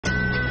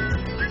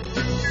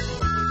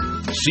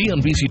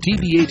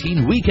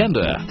CNBC-TV18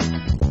 Weekender.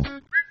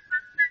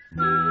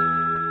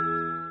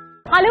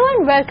 Hello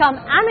and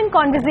welcome. I'm in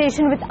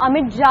conversation with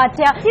Amit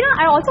Jatia.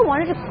 I also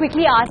wanted to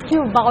quickly ask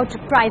you about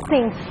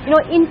pricing.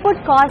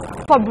 Input costs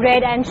for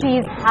bread and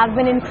cheese have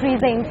been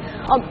increasing.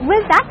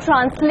 Will that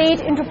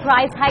translate into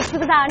price hikes?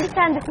 Because I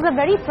understand this is a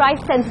very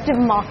price-sensitive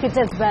market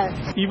as well.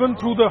 Even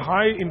through the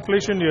high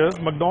inflation years,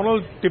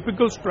 McDonald's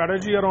typical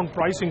strategy around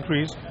price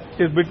increase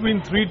is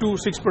between 3 to 6%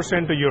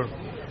 a year.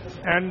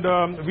 And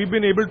we've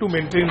been able to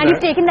maintain that. And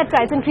you've taken that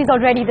price increase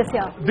already this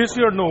year? This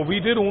year, no. We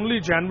did only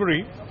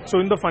January. So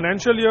in the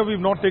financial year, we've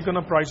not taken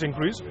a price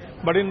increase.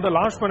 But in the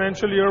last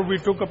financial year, we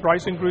took a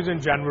price increase in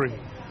January.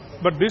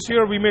 But this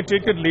year, we may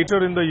take it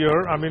later in the year,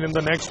 in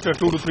the next 2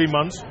 to 3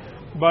 months.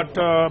 But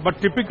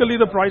typically,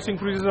 the price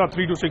increases are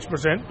 3 to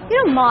 6%.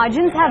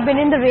 Margins have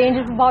been in the range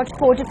of about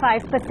 4 to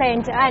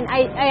 5%. And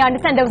I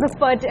understand there was a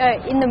spurt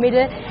in the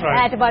middle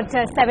at about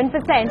 7%.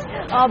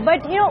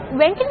 But,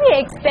 when can we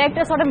expect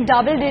a sort of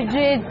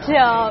double-digit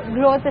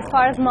growth as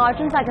far as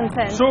margins are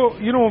concerned? So,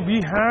 we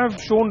have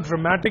shown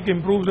dramatic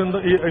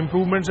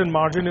improvements in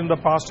margin in the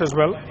past as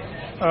well.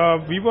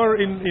 We were,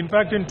 in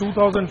fact, in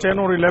 2010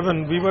 or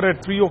 11, we were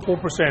at 3 or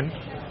 4%.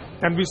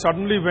 And we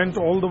suddenly went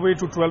all the way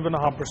to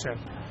 12.5%.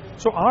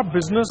 So our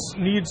business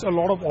needs a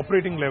lot of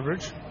operating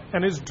leverage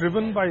and is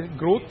driven by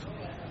growth.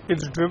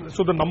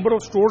 So the number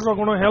of stores are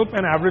going to help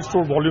and average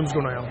store volume is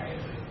going to help.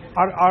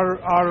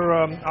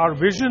 Our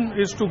vision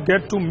is to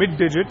get to mid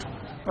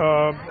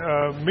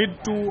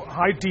to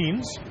high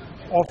teens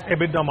of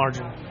EBITDA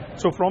margin.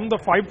 So from the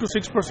 5 to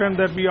 6%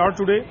 that we are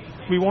today,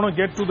 we want to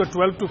get to the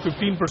 12 to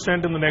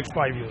 15% in the next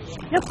 5 years.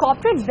 The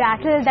corporate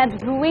battle that's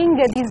brewing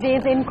these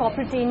days in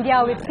corporate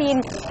India, we've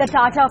seen the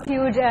Tata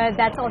feud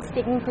that's also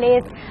taking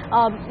place.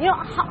 How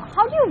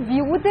do you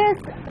view this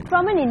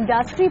from an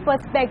industry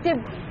perspective?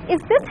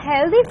 Is this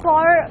healthy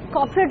for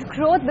corporate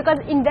growth?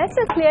 Because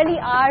investors clearly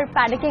are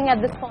panicking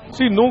at this point.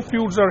 See, no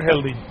feuds are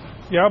healthy.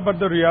 Yeah, but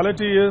the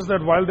reality is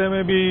that while there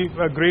may be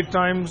great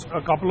times,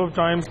 a couple of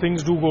times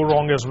things do go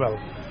wrong as well.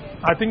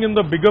 I think in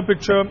the bigger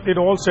picture, it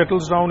all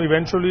settles down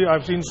eventually.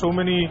 I've seen so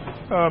many,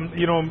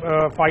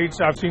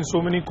 fights. I've seen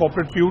so many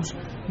corporate feuds.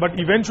 But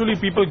eventually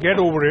people get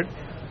over it.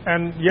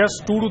 And yes,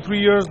 2 to 3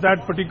 years,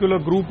 that particular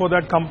group or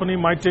that company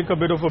might take a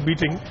bit of a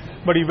beating.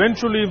 But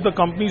eventually, if the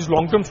company's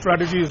long-term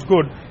strategy is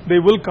good, they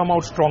will come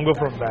out stronger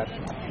from that.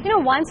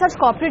 One such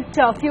corporate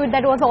feud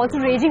that was also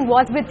raging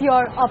was with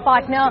your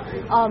partner,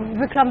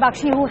 Vikram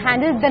Bakshi, who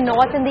handles the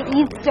north and the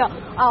east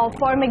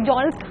for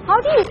McDonald's. How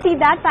do you see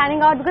that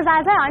panning out? Because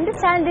as I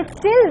understand, there's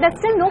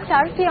still no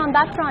clarity on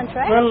that front,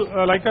 right?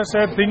 Well, like I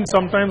said, things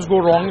sometimes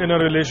go wrong in a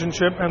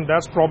relationship, and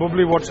that's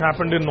probably what's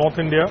happened in North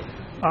India.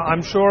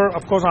 I'm sure,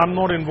 of course, I'm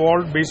not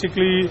involved.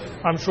 Basically,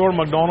 I'm sure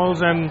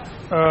McDonald's and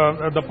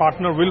the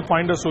partner will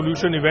find a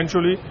solution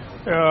eventually.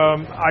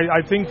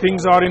 I think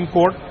things are in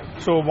court.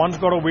 So one's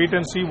got to wait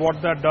and see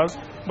what that does.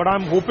 But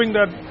I'm hoping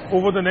that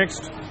over the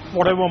next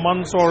whatever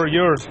months or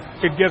years,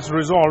 it gets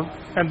resolved.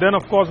 And then,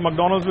 of course,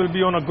 McDonald's will be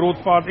on a growth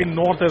path in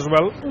North as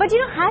well. But,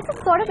 has it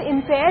sort of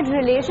impaired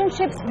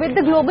relationships with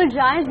the global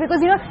giants?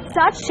 Because,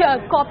 such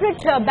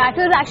corporate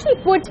battles actually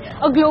put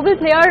a global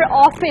player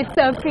off its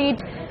feet.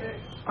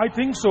 I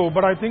think so,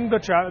 but I think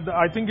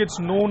it's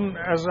known,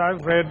 as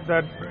I've read,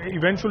 that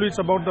eventually it's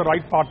about the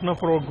right partner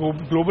for a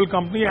global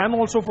company and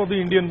also for the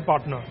Indian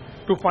partner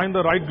to find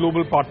the right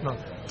global partner.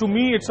 To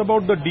me, it's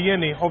about the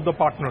DNA of the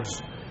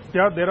partners.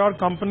 Yeah, there are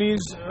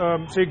companies,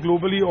 say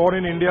globally or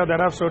in India,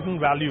 that have certain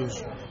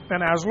values.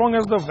 And as long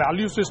as the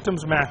value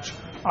systems match,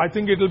 I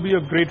think it will be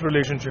a great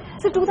relationship.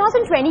 So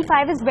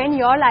 2025 is when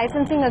your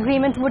licensing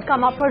agreement would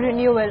come up for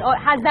renewal, or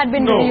has that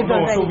been renewed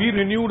already? So we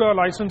renewed our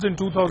license in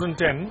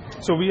 2010.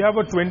 So we have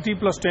a 20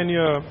 plus 10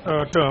 year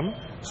term.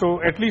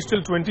 So at least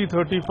till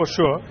 2030 for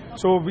sure.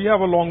 So we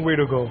have a long way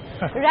to go.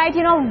 Right.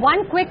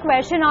 One quick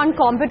question on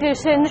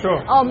competition.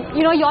 Sure.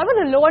 You were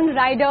the lone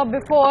rider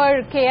before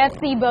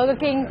KFC, Burger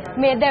King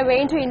made their way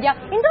into India.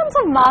 In terms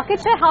of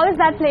market share, how has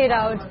that played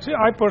out? See,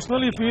 I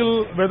personally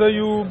feel, whether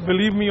you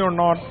believe me or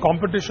not,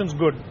 competition's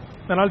good.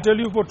 And I'll tell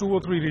you for 2 or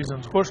 3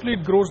 reasons. Firstly,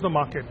 it grows the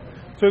market.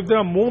 So if there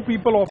are more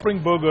people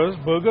offering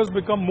burgers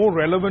become more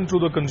relevant to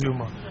the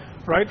consumer.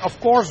 Right? Of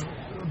course,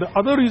 the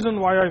other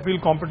reason why I feel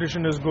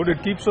competition is good,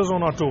 it keeps us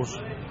on our toes.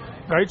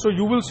 Right? So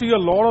you will see a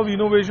lot of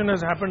innovation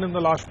has happened in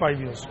the last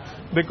 5 years.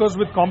 Because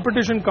with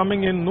competition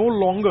coming in, no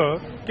longer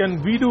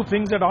can we do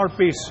things at our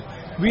pace.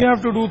 We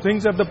have to do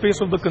things at the pace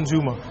of the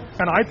consumer.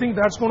 And I think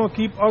that's going to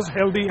keep us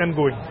healthy and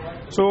going.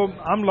 So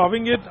I'm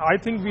loving it. I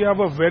think we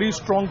have a very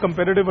strong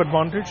competitive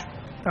advantage.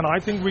 And I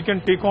think we can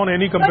take on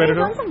any competitor.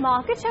 But in terms of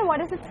market share, what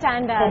does it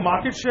stand at? For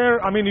market share,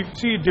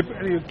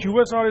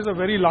 QSR is a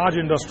very large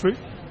industry.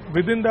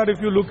 Within that, if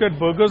you look at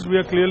burgers, we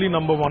are clearly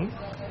number 1.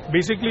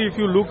 Basically, if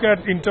you look at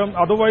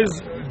otherwise,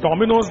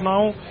 Domino's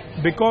now,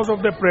 because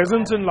of their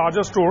presence in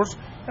larger stores,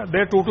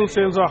 their total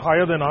sales are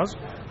higher than us.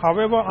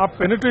 However, our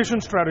penetration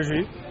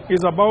strategy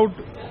is about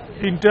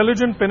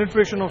intelligent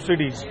penetration of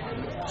cities.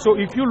 So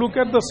if you look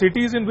at the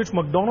cities in which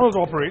McDonald's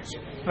operates,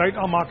 right,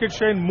 our market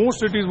share in most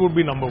cities would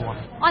be number one.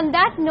 On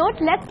that note,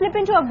 let's slip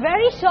into a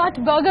very short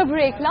burger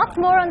break. Lots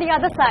more on the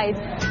other side.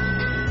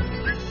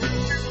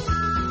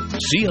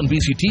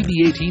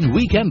 CNBC-TV18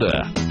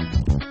 Weekender.